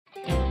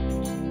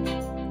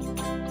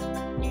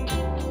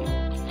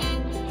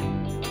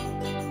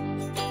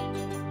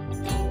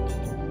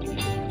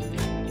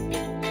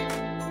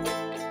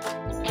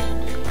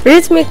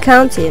Rhythmic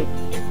counting.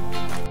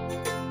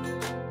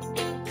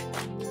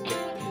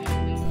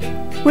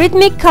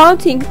 Rhythmic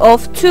counting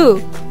of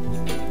 2.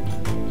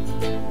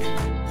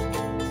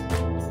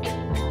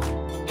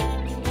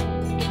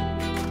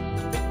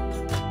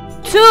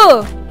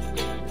 2.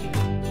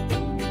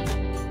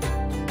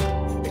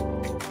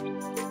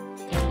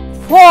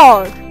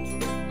 4.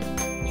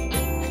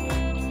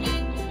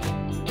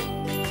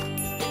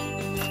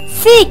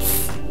 6.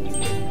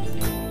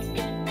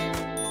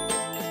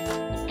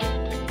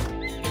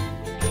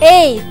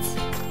 8.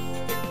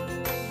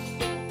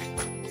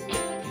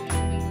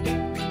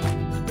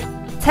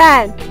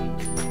 10.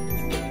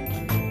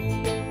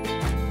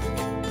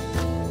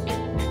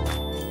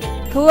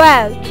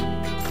 12.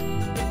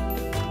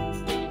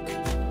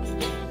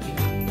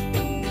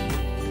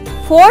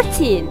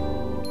 14.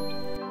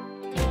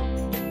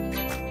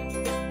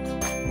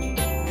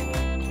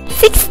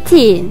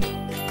 16.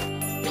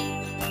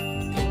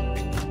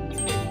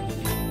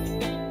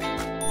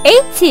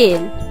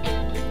 18.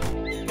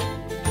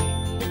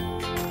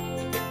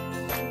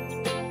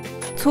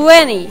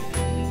 20.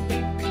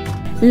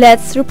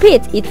 Let's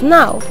repeat it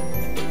now.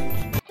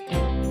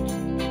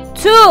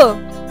 2.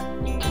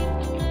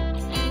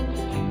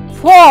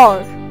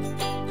 4.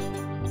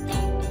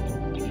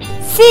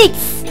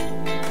 6.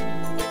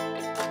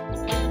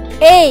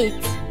 8.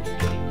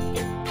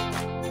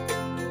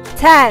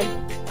 10.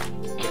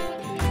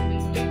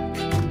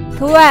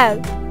 12.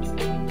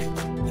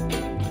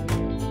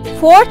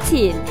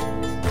 14.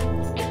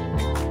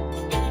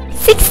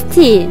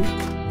 16.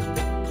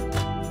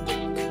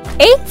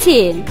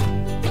 18.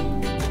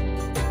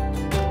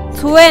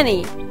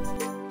 20.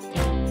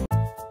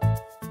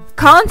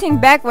 Counting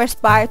backwards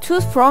by 2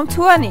 from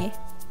 20.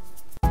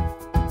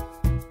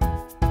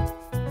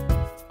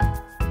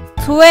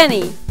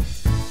 20.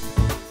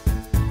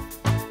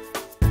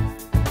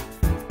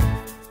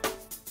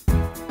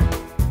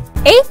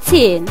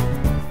 18.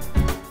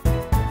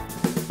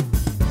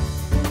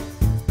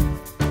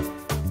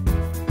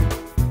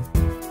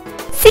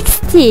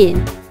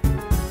 16.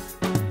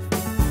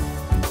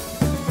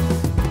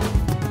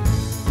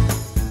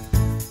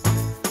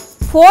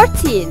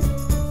 14.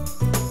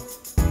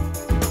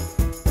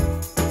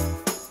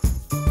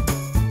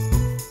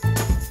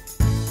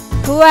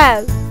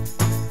 12.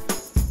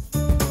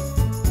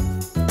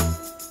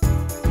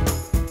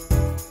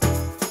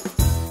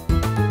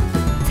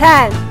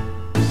 10.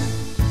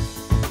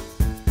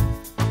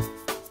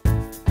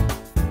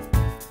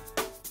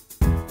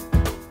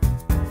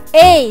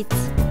 8.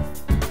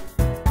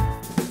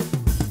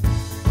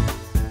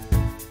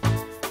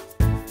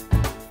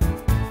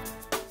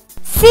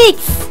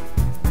 6.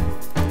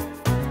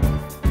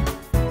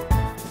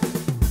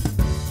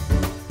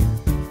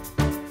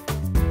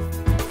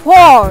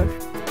 4.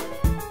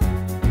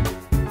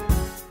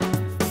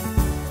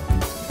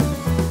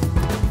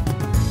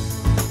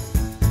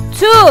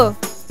 2.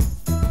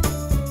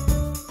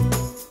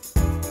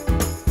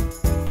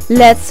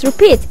 Let's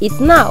repeat it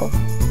now.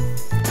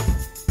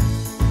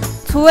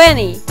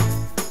 20.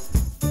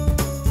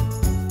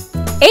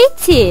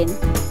 18.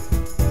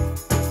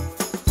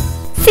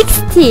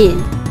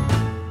 16.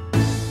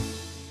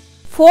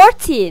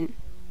 14.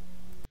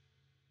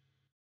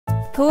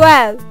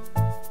 12.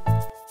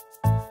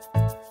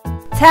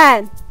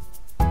 10.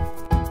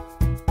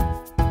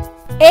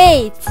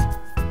 8.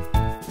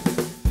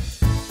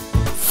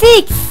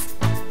 6.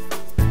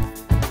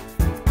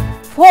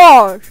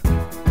 4.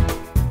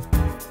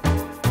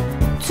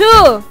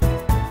 2.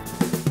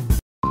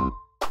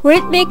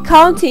 Rhythmic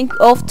counting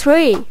of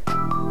 3.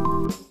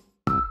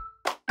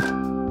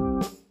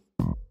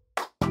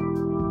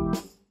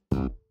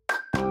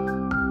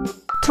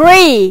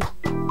 3.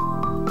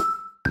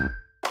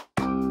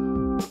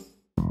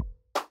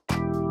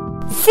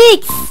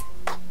 6.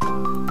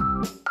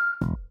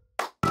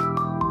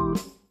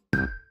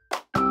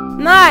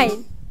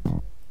 9.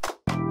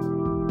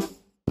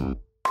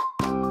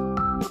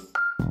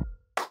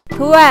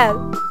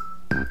 12.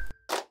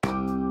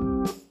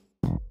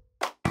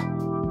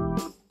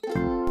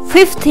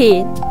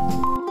 15.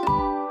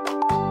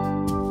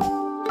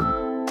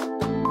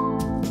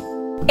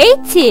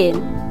 18.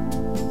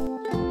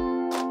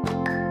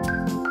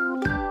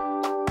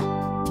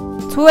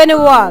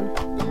 21.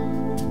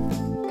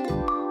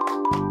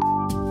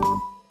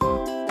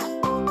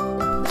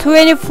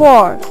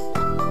 24.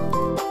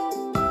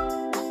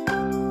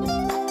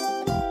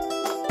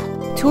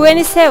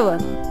 27.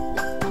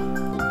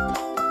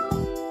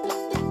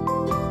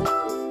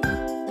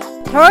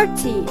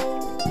 30.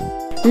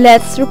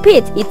 Let's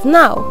repeat it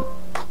now.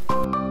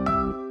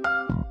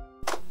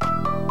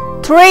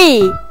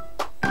 3.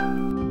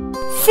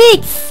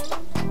 6.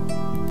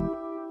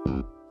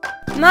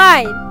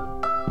 9.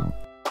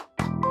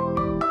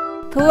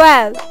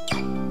 12.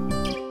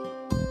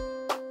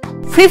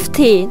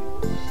 15.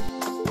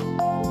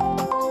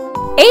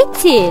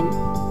 18.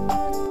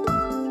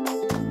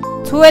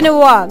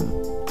 21.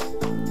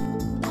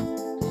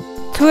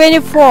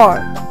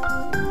 24.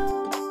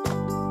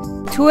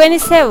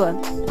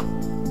 27.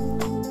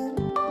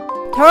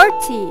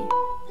 30.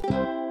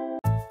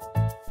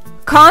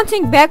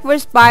 Counting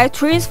backwards by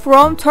 3s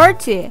from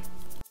 30.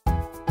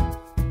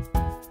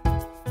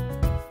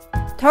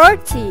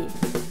 30.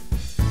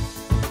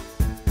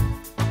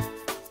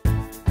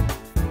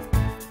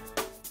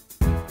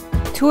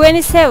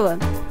 27.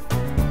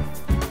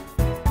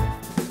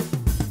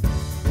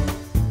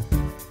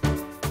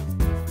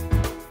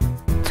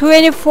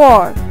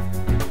 24.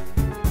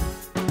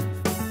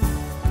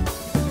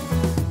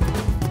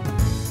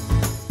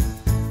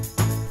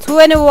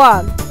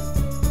 21.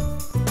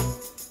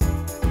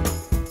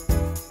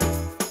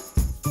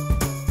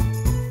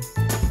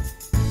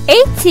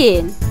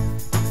 18.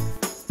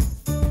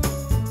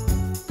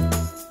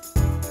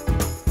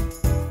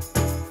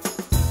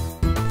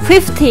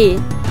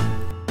 15.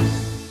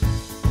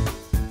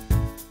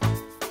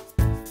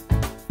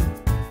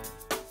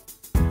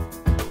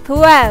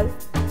 12.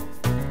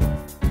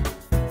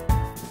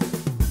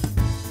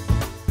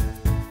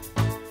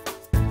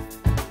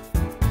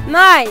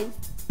 9.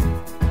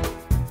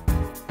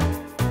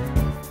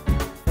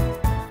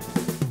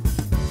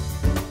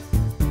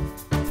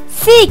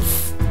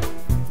 6.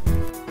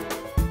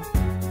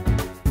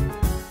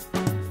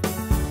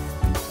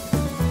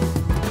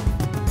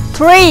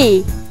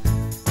 3.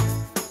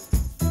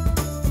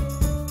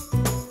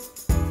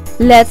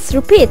 Let's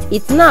repeat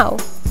it now.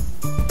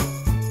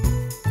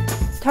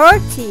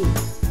 30.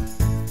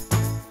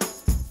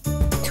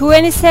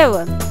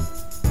 27.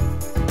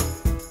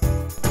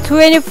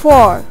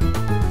 24.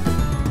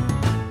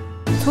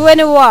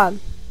 21.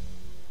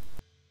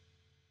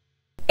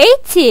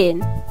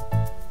 18.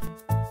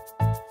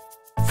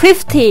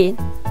 15.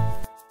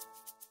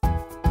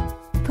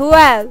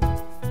 12.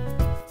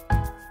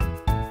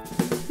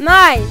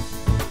 9.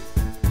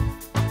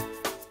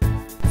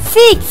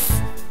 6.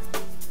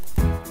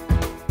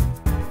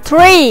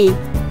 3.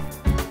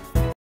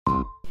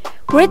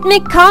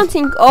 Rhythmic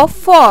counting of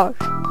 4.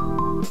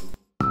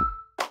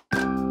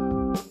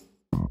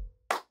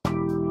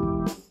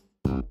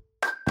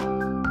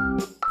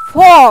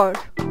 4.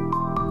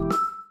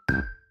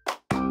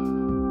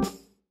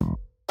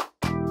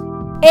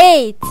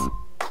 8.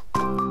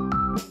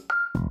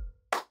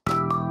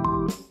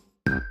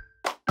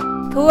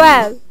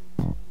 12.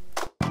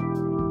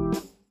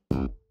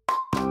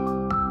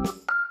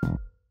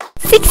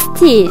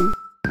 16.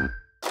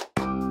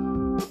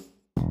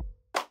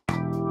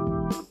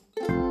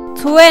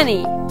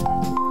 20.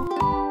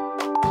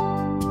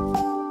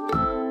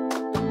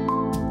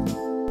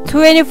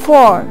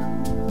 24.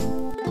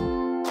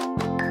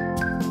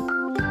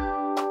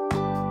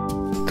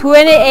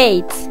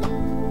 28.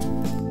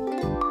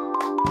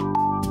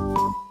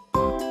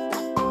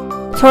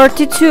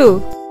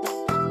 32.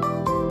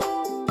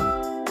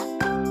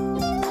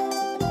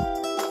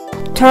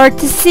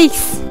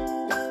 36.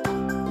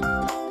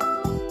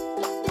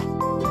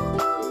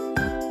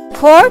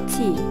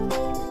 40.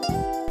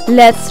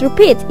 Let's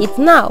repeat it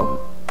now.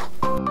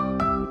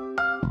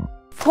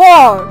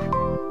 4.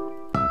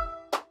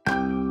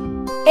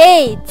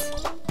 8.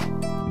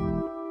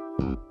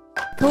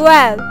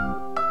 12.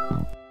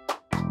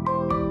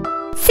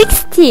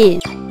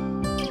 16.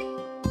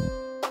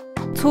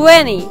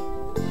 20.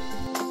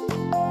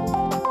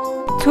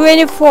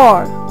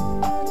 24.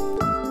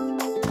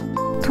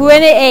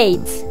 28.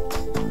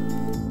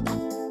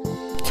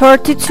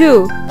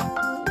 32.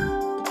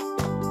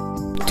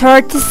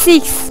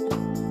 36.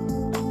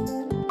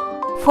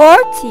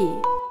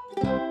 40.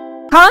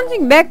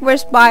 Counting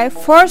backwards by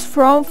 4s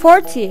from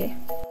 40.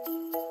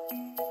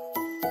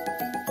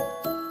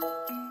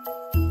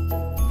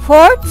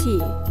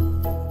 40.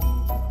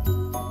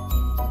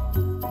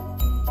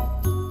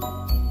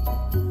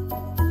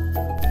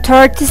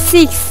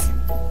 36.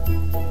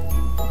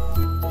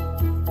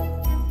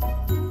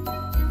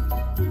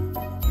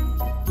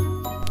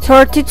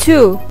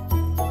 32.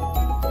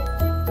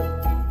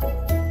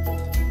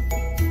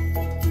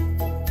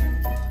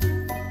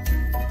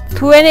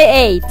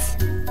 28.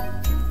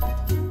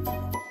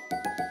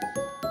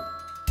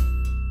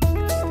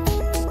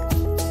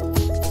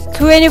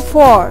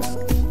 24.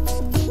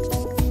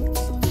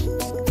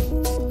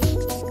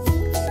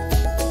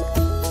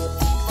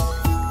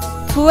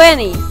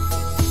 20.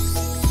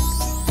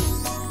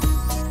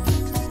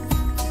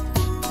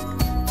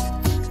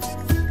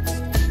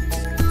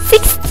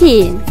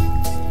 16.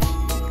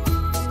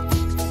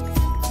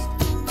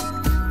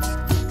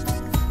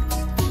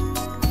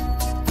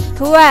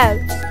 12.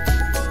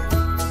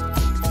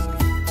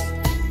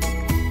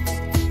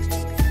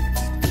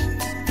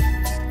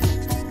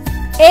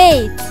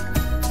 8.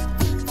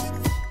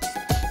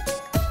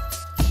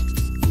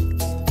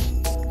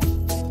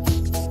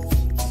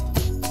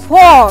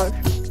 4.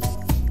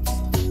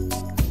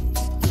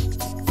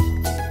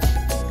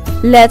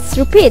 Let's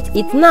repeat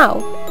it now.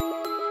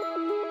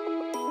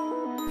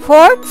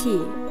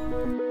 40.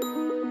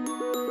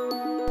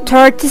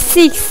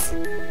 36.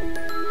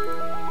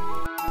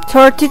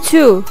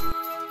 32.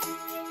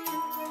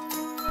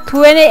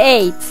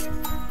 28.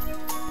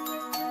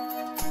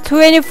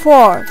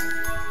 24.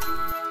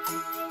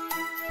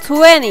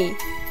 20.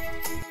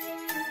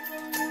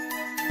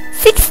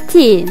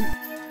 16.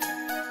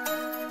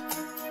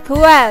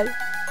 12.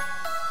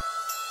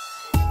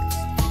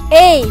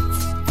 8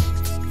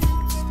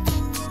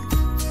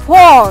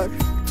 4